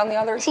side and down the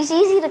other. She's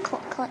easy to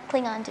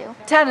cling on to.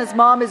 Tana's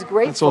mom is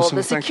grateful. That's awesome.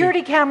 The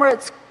security camera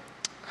at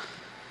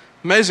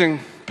amazing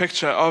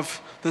picture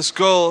of this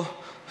girl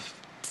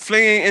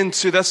flinging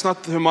into, that's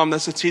not her mom,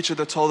 that's a teacher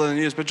that told her the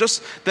news, but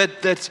just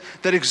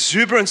that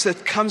exuberance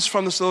that comes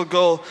from this little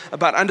girl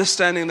about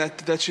understanding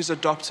that she's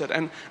adopted.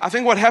 And I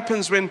think what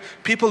happens when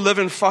people live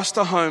in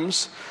foster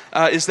homes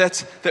is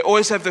that they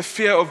always have the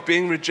fear of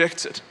being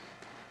rejected.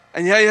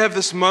 And here you have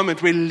this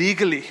moment where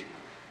legally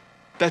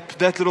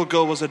that little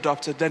girl was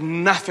adopted, that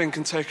nothing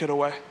can take it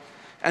away.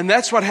 And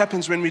that's what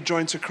happens when we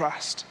join to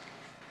Christ.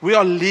 We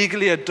are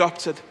legally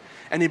adopted,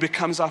 and He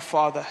becomes our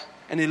Father,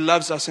 and He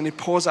loves us, and He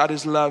pours out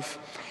His love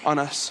on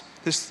us.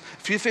 There's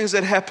a few things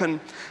that happen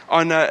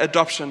on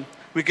adoption.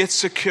 We get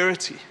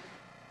security.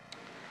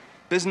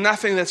 There's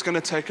nothing that's going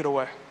to take it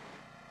away.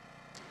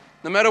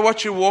 No matter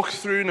what you walk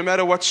through, no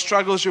matter what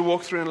struggles you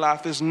walk through in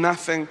life, there's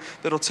nothing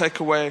that'll take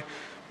away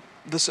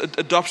this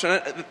adoption.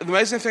 The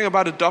amazing thing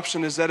about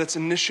adoption is that it's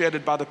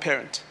initiated by the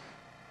parent.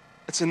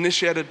 It's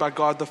initiated by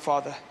God the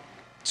Father.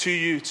 To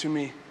you, to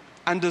me.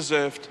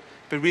 Undeserved.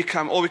 But we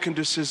come, all we can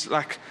do is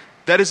like,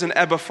 that is an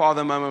Abba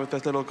Father moment with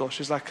that little girl.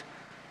 She's like,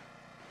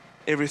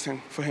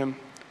 everything for Him.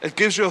 It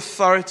gives you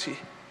authority.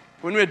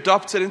 When we're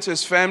adopted into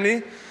His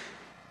family,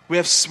 we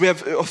have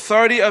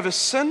authority over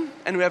sin,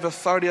 and we have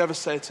authority over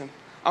Satan.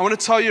 I want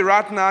to tell you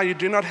right now, you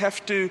do not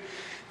have to.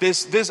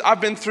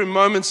 I've been through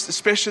moments,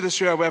 especially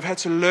this year, where I've had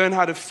to learn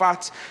how to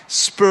fight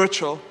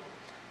spiritual,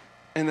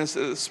 and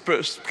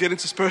get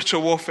into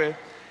spiritual warfare.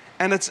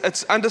 And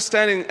it's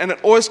understanding, and it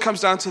always comes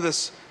down to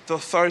this: the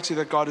authority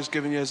that God has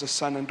given you as a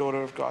son and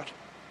daughter of God.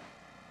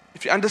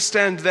 If you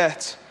understand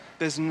that,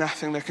 there's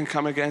nothing that can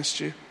come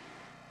against you.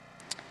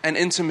 And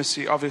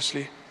intimacy,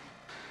 obviously.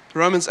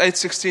 Romans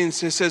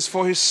 8:16 says,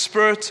 for His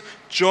Spirit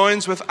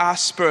joins with our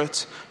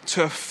spirit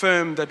to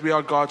affirm that we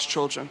are God's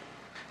children.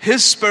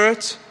 His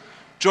Spirit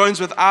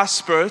joins with our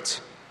spirit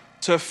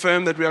to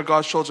affirm that we are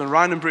God's children.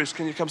 Ryan and Bruce,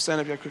 can you come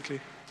stand up here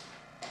quickly?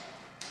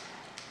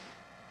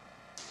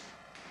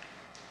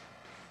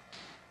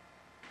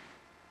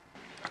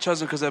 I chose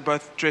them because they're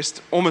both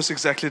dressed almost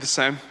exactly the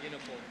same.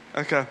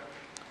 Okay.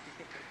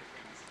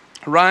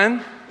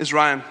 Ryan is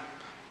Ryan.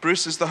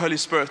 Bruce is the Holy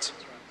Spirit.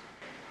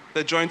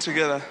 They're joined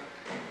together.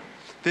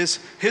 His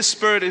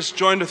spirit is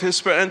joined with His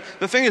Spirit. And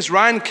the thing is,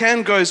 Ryan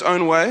can go his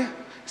own way.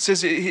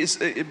 says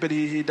but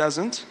he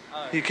doesn't.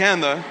 He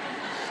can though.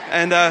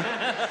 And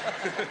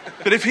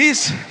but if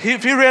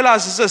he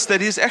realizes this,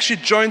 that he's actually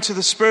joined to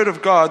the Spirit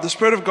of God. The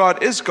Spirit of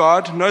God is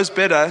God, knows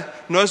better,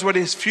 knows what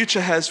his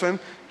future has for him.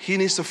 He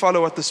needs to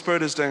follow what the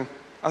Spirit is doing.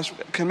 I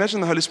can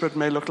imagine the Holy Spirit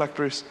may look like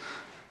Bruce.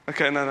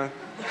 Okay, no.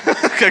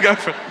 Okay, go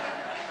for it.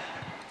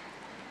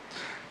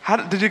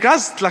 Did you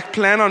guys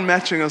plan on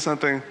matching or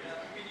something?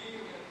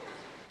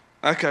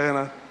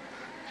 Okay,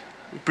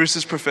 Bruce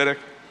is prophetic.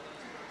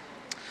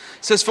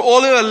 It says, for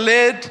all who are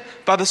led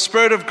by the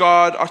Spirit of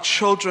God are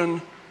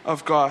children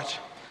of God.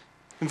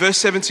 In verse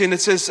 17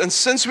 it says, and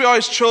since we are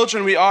his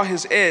children, we are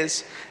his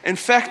heirs. In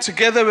fact,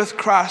 together with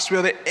Christ, we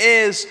are the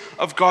heirs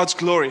of God's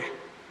glory.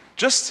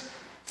 Just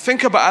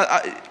think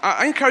about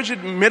I encourage you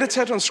to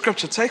meditate on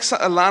Scripture. Take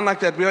a line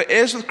like that. We are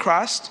heirs with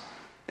Christ.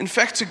 In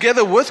fact,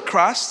 together with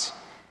Christ,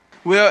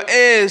 we are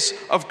heirs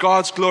of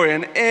God's glory.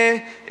 An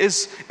heir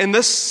is, in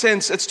this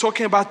sense, it's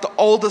talking about the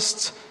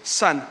oldest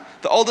son.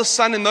 The oldest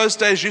son in those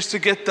days used to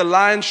get the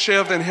lion's share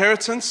of the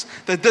inheritance.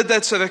 They did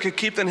that so they could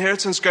keep the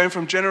inheritance going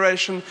from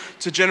generation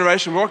to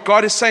generation. What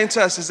God is saying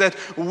to us is that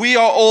we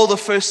are all the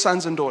first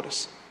sons and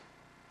daughters.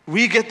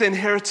 We get the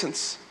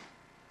inheritance.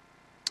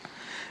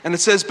 And it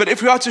says, but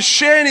if we are to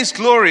share in his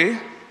glory,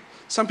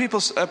 some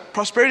people's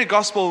prosperity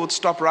gospel would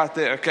stop right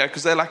there, okay?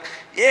 Because they're like,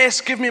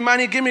 yes, give me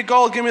money, give me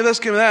gold, give me this,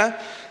 give me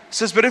that. It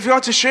says, but if we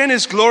are to share in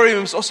his glory,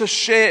 we must also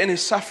share in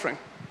his suffering.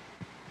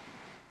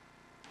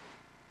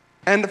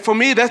 And for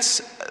me,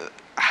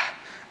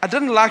 I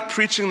didn't like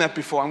preaching that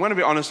before. I'm going to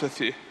be honest with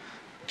you.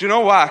 Do you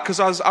know why? Because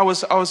I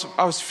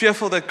was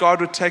fearful that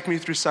God would take me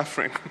through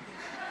suffering.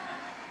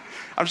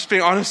 I'm just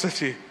being honest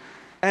with you.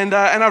 And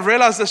I've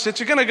realized this,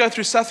 that you're going to go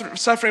through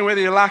suffering whether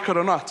you like it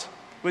or not,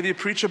 whether you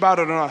preach about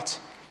it or not.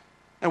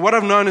 And what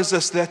I've known is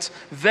this,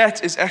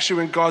 that is actually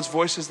when God's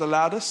voice is the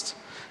loudest.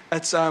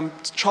 It's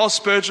Charles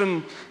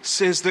Spurgeon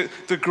says that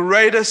the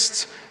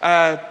greatest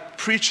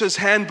preacher's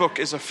handbook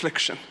is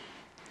affliction.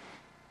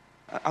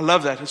 I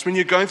love that. It's when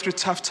you're going through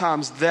tough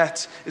times,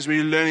 that is when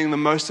you're learning the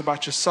most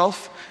about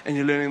yourself and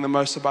you're learning the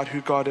most about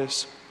who God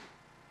is.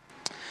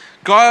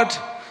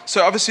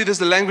 So obviously there's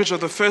the language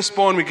of the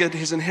firstborn. We get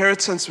his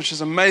inheritance, which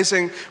is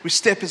amazing. We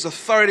step his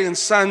authority in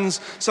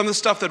sons. Some of the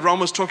stuff that Ron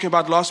was talking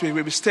about last week,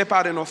 where we step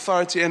out in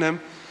authority in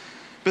him.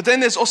 But then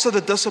there's also the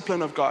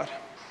discipline of God.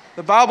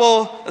 The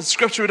Bible, the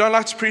scripture we don't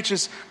like to preach,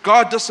 is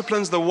God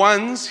disciplines the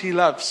ones he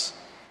loves.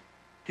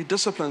 He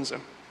disciplines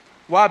them.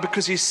 Why?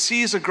 Because he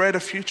sees a greater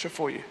future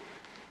for you.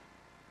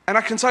 And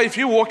I can tell you, if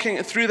you're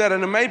walking through that,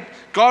 and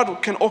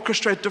God can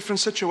orchestrate different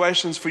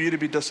situations for you to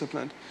be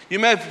disciplined. You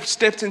may have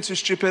stepped into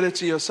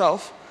stupidity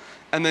yourself,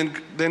 and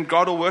then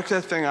God will work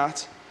that thing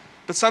out.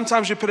 But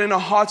sometimes you put in a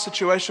hard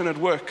situation at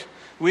work.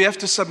 We have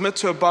to submit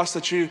to a boss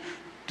that you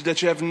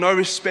have no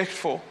respect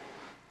for.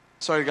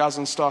 Sorry, guys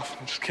on staff.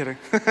 I'm just kidding.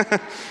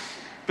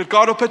 But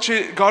God will put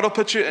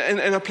you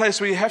in a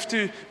place where you have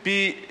to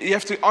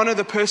honor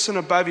the person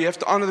above you. You have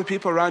to honor the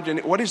people around you.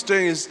 And what he's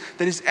doing is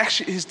that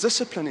he's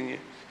disciplining you.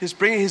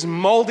 He's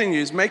molding you.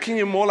 He's making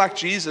you more like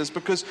Jesus,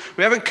 because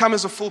we haven't come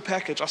as a full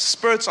package. Our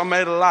spirits are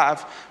made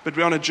alive, but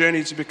we're on a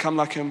journey to become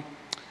like him.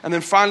 And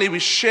then finally, we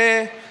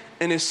share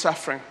in his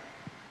suffering.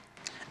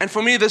 And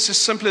for me, this is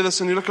simply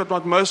this, and you look at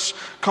what most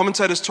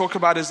commentators talk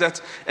about, is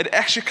that it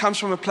actually comes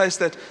from a place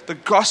that the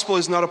gospel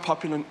is not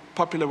a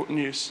popular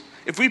news.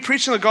 If we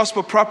preach the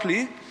gospel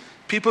properly,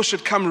 people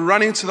should come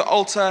running to the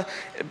altar,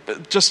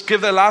 just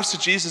give their lives to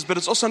Jesus, but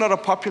it's also not a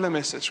popular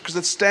message, because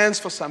it stands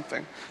for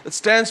something. It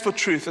stands for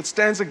truth. It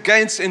stands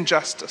against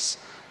injustice.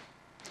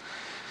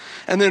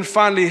 And then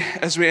finally,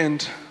 as we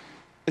end,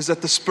 is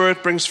that the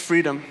Spirit brings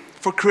freedom.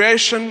 For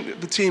creation,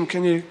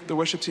 the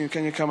worship team,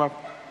 can you come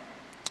up?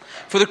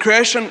 For the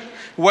creation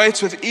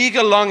waits with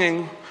eager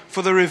longing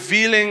for the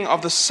revealing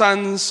of the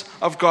sons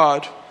of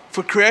God.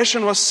 For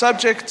creation was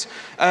subjected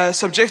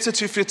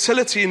to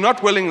futility,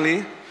 not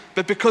willingly,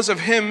 but because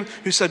of him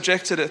who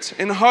subjected it,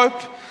 in hope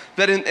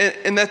that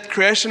in that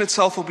creation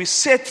itself will be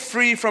set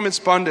free from its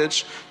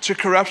bondage to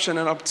corruption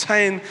and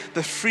obtain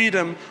the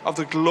freedom of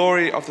the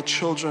glory of the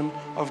children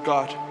of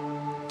God.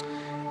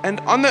 And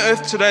on the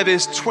earth today,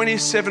 there's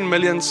 27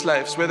 million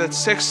slaves, whether it's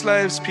sex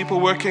slaves, people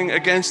working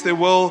against their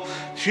will,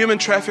 human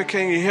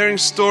trafficking. You're hearing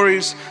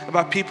stories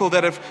about people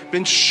that have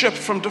been shipped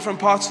from different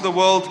parts of the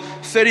world,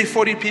 30,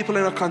 40 people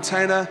in a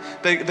container.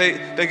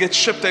 They get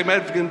shipped, they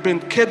may have been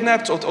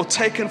kidnapped or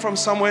taken from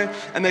somewhere,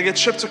 and they get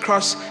shipped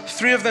across.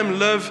 3 of them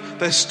live,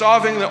 they're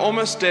starving, they're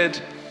almost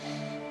dead.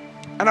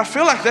 And I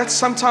feel like that's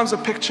sometimes a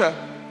picture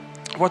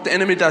what the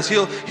enemy does.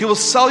 He will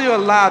sell you a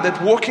lie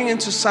that walking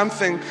into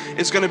something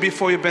is going to be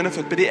for your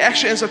benefit, but he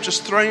actually ends up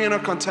just throwing you in a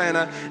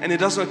container, and he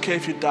does not care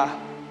if you die.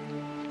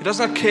 He does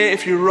not care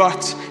if you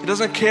rot. He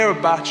doesn't care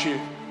about you.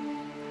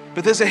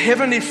 But there's a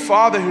heavenly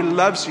Father who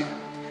loves you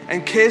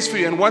and cares for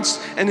you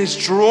and is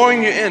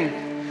drawing you in.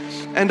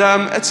 And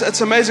it's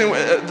amazing.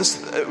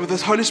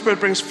 This Holy Spirit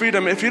brings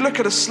freedom. If you look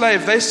at a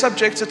slave, they're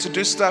subjected to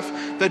do stuff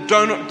they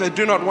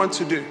do not want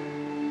to do.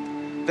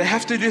 They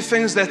have to do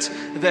things that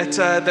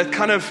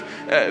kind of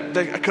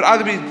they could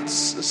either be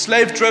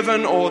slave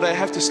driven, or they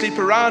have to sleep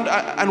around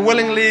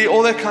unwillingly,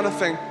 all that kind of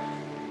thing.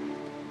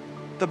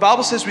 The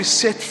Bible says we're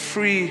set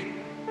free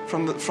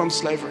from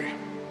slavery.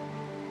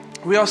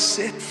 We are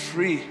set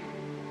free.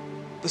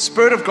 The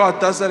Spirit of God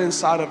does that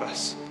inside of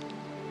us.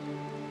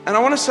 And I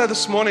want to say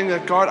this morning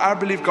that I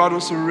believe God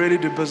wants to really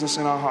do business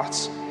in our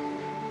hearts.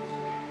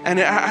 And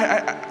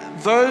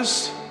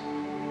first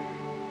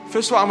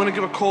of all, I'm going to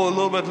give a call a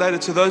little bit later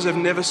to those who have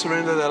never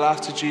surrendered their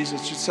life to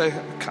Jesus. You'd say,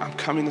 I'm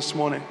coming this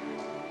morning.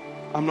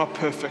 I'm not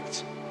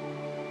perfect.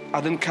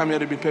 I didn't come here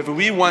to be perfect.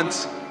 We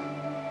want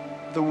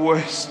the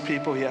worst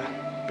people here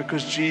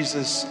because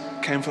Jesus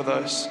came for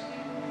those.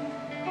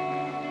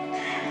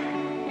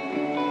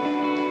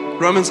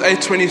 Romans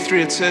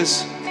 8:23, it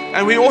says,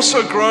 and we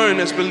also groan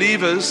as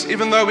believers,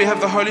 even though we have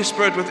the Holy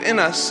Spirit within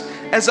us,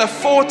 as a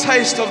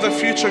foretaste of the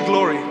future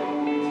glory.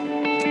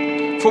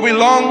 For we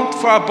long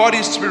for our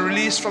bodies to be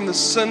released from the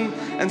sin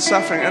and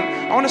suffering.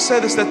 And I want to say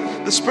this,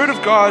 that the Spirit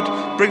of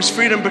God brings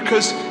freedom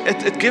because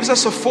it gives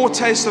us a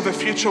foretaste of a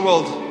future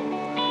world.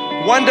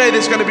 One day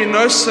there's going to be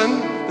no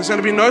sin, there's going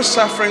to be no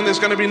suffering, there's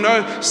going to be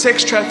no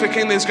sex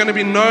trafficking, there's going to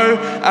be no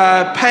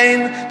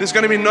pain, there's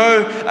going to be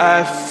no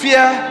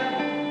fear.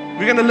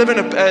 We're going to live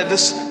in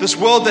this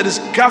world that is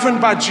governed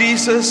by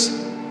Jesus.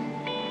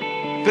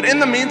 But in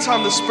the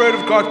meantime, the Spirit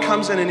of God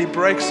comes in and He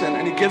breaks in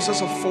and He gives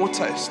us a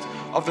foretaste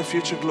of the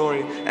future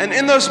glory. And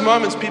in those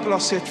moments, people are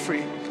set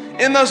free.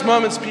 In those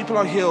moments, people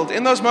are healed.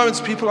 In those moments,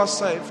 people are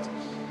saved.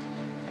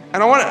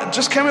 And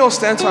can we all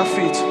stand to our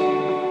feet?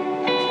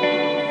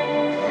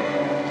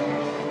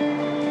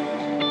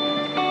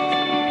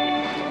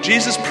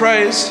 Jesus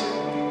prays,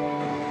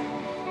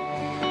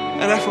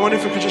 and I wonder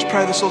if we could just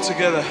pray this all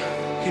together.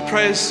 He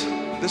prays,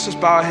 let's just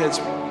bow our heads.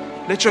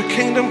 Let your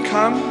kingdom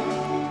come,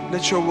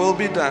 let your will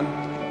be done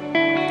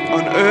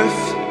on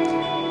earth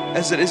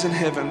as it is in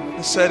heaven.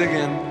 Let's say it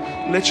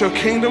again. Let your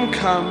kingdom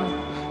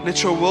come,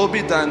 let your will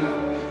be done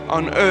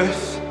on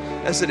earth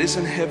as it is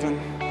in heaven.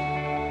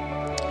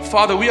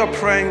 Father, we are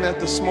praying that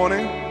this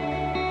morning.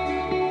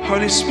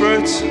 Holy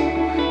Spirit,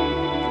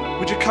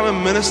 would you come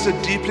and minister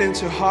deeply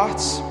into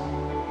hearts?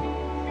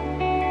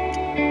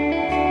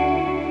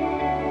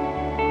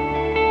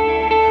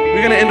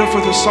 We're going to end off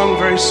with a song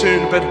very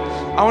soon, but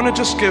I want to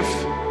just give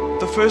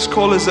the first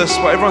call is this,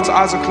 while everyone's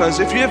eyes are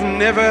closed. If you have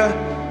never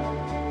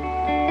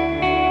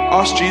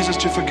asked Jesus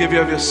to forgive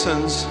you of your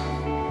sins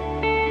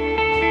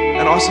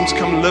and ask Him to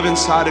come live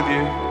inside of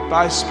you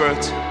by His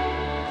Spirit,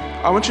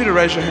 I want you to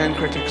raise your hand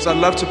quickly because I'd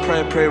love to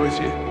pray a prayer with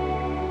you.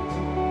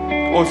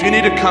 Or if you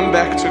need to come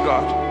back to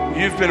God,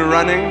 you've been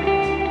running,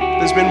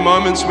 there's been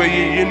moments where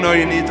you know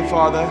you need the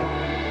Father.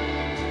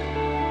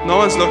 No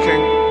one's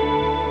looking.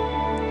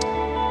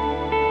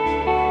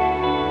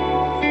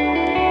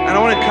 And I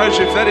want to encourage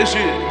you, if that is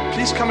you,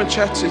 please come and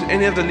chat to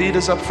any of the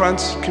leaders up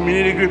front,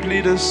 community group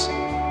leaders.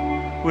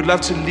 We'd love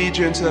to lead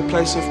you into that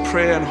place of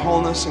prayer and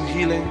wholeness and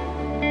healing.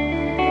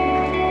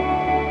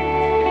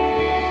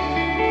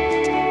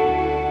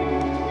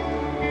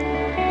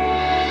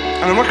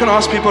 And I'm not going to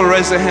ask people to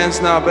raise their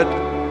hands now, but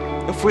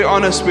if we're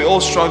honest, we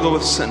all struggle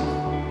with sin.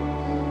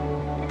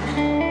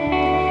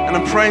 And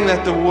I'm praying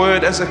that the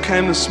word as it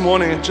came this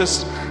morning, it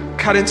just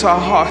cut into our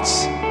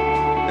hearts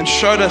and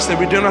showed us that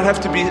we do not have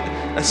to be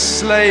a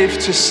slave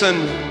to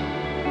sin,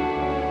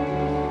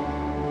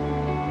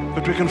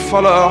 but we can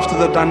follow after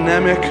the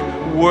dynamic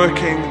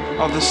working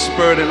of the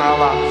Spirit in our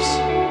lives.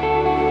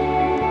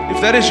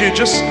 If that is you,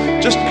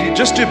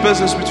 just do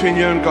business between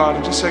you and God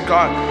and just say,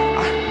 God,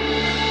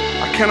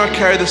 I cannot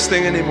carry this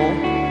thing anymore.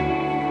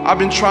 I've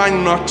been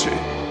trying not to,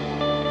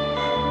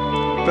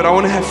 but I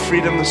want to have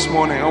freedom this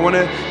morning. I want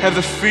to have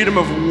the freedom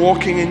of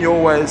walking in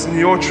your ways, in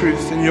your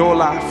truth, in your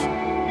life.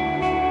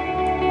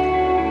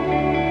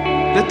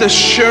 Let the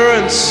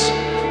assurance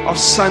of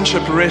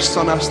sonship rest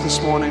on us this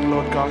morning,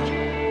 Lord God.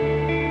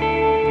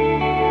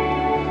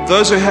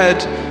 Those who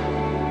had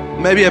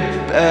maybe a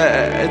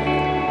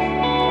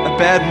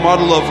bad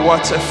model of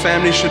what a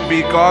family should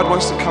be, God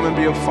wants to come and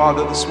be your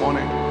Father this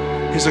morning.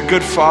 He's a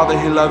good Father.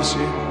 He loves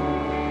you.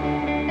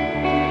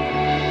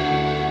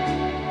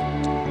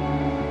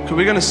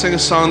 We're going to sing a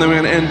song, then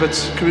we're going to end, but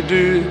can we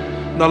do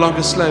No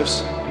Longer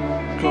Slaves?